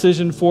this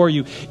decision for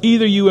you.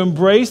 Either you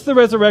embrace the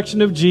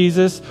resurrection of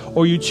Jesus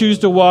or you choose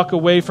to walk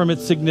away from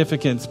its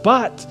significance.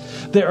 But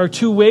there are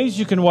two ways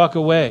you can walk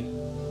away.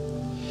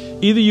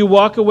 Either you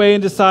walk away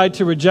and decide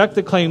to reject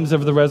the claims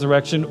of the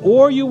resurrection,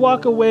 or you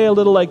walk away a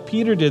little like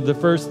Peter did the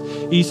first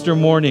Easter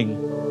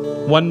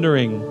morning,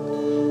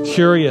 wondering,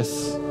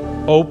 curious,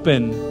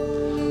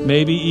 open,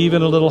 maybe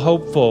even a little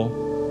hopeful.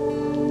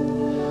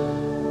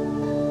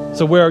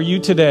 So where are you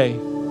today?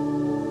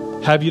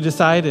 Have you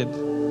decided?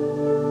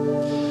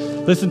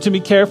 Listen to me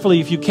carefully.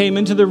 If you came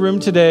into the room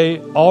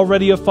today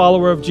already a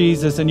follower of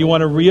Jesus and you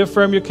want to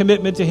reaffirm your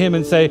commitment to him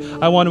and say,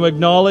 I want to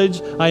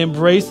acknowledge, I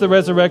embrace the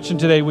resurrection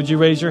today, would you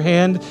raise your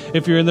hand?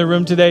 If you're in the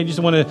room today and you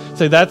just want to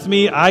say, that's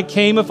me, I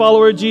came a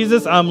follower of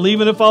Jesus, I'm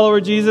leaving a follower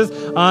of Jesus,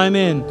 I'm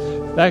in.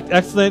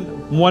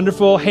 Excellent,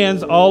 wonderful,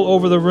 hands all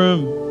over the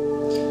room.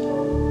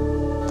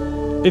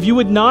 If you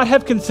would not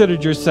have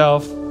considered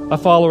yourself a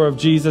follower of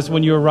Jesus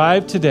when you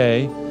arrived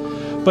today,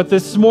 but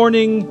this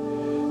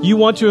morning you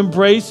want to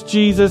embrace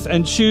Jesus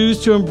and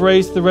choose to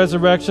embrace the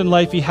resurrection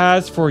life he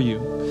has for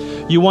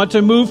you. You want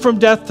to move from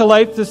death to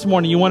life this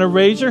morning. You want to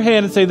raise your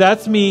hand and say,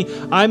 that's me.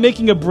 I'm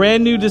making a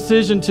brand new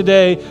decision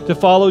today to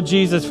follow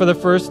Jesus for the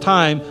first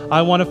time.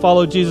 I want to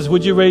follow Jesus.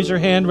 Would you raise your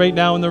hand right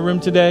now in the room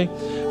today?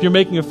 If you're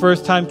making a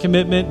first time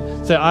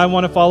commitment, say, I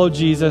want to follow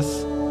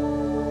Jesus.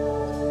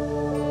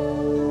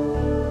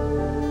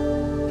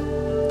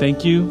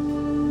 Thank you.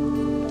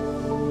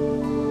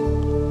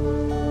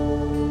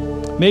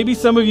 Maybe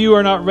some of you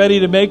are not ready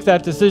to make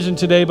that decision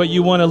today, but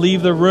you want to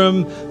leave the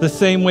room the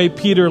same way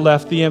Peter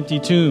left the empty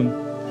tomb.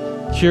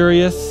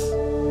 Curious,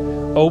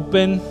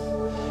 open,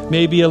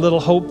 maybe a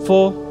little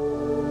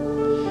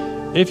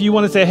hopeful. If you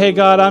want to say, hey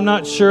God, I'm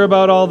not sure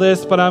about all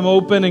this, but I'm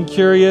open and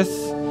curious.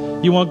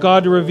 You want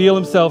God to reveal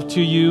himself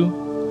to you.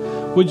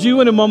 Would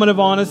you in a moment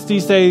of honesty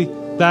say,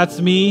 that's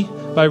me,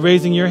 by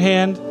raising your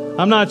hand?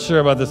 I'm not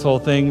sure about this whole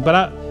thing,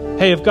 but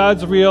hey, if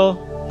God's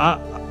real,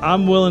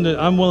 I'm willing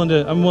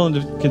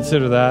to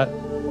consider that.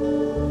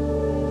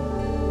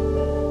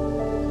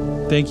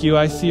 Thank you.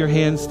 I see your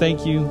hands.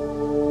 Thank you.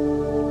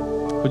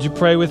 Would you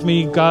pray with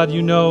me? God,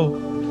 you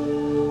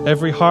know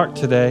every heart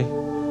today.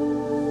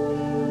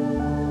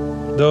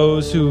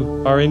 Those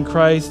who are in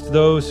Christ,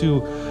 those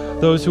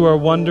who are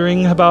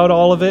wondering about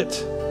all of it.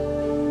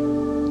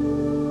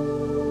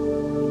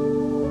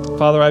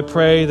 Father, I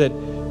pray that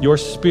your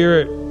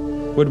Spirit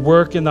would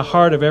work in the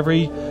heart of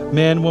every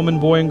man, woman,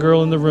 boy, and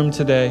girl in the room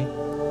today.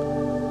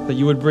 That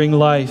you would bring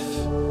life,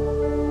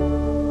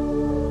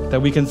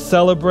 that we can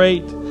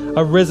celebrate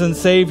a risen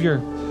Savior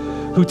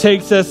who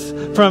takes us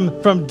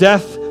from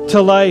death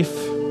to life,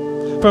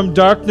 from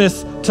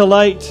darkness to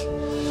light.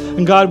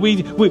 And God,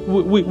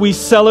 we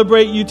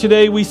celebrate you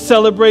today. We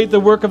celebrate the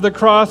work of the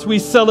cross. We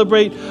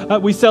celebrate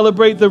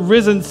the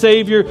risen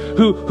Savior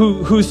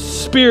whose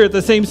Spirit,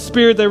 the same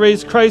Spirit that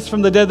raised Christ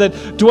from the dead,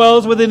 that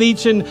dwells within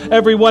each and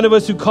every one of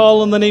us who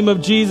call on the name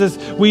of Jesus.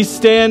 We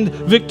stand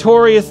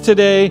victorious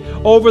today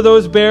over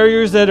those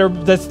barriers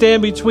that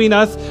stand between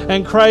us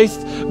and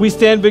Christ. We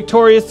stand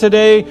victorious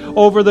today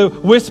over the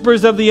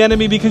whispers of the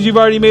enemy, because you've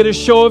already made a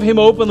show of him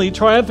openly,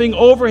 triumphing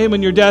over him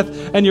in your death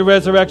and your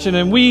resurrection.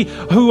 And we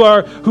who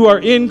are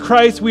in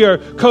Christ, we are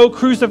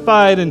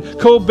co-crucified and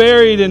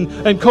co-buried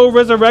and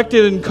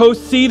co-resurrected and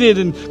co-seated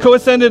and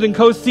co-ascended and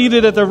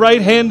co-seated at the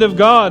right hand of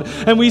God.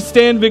 And we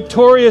stand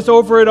victorious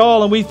over it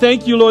all. And we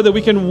thank you, Lord, that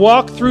we can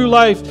walk through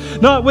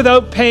life, not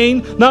without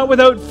pain, not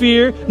without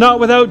fear, not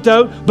without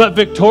doubt, but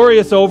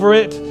victorious over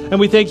it. And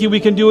we thank you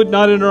we can do it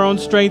not in our own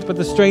strength, but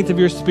the strength of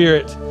your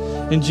Spirit.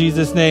 In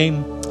Jesus'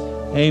 name,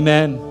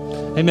 amen.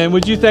 Amen.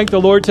 Would you thank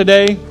the Lord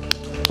today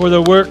for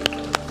the work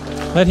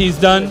that he's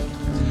done?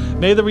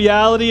 May the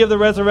reality of the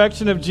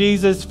resurrection of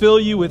Jesus fill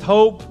you with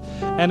hope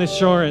and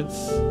assurance.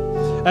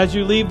 As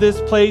you leave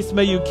this place,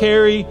 may you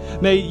carry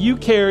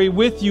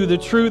with you the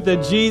truth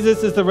that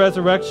Jesus is the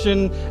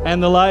resurrection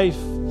and the life,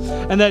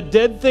 and that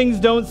dead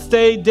things don't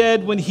stay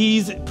dead when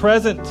he's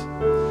present.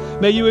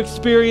 May you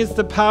experience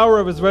the power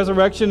of his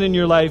resurrection in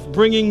your life,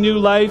 bringing new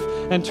life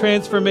and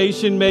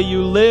transformation. May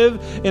you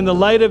live in the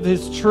light of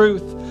his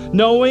truth,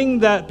 knowing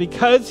that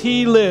because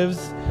he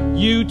lives,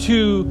 you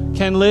too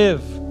can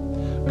live.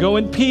 Go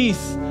in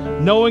peace,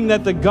 knowing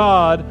that the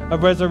God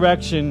of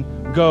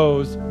resurrection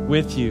goes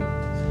with you.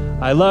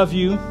 I love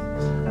you.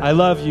 I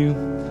love you.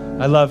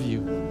 I love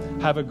you.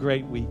 Have a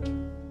great week.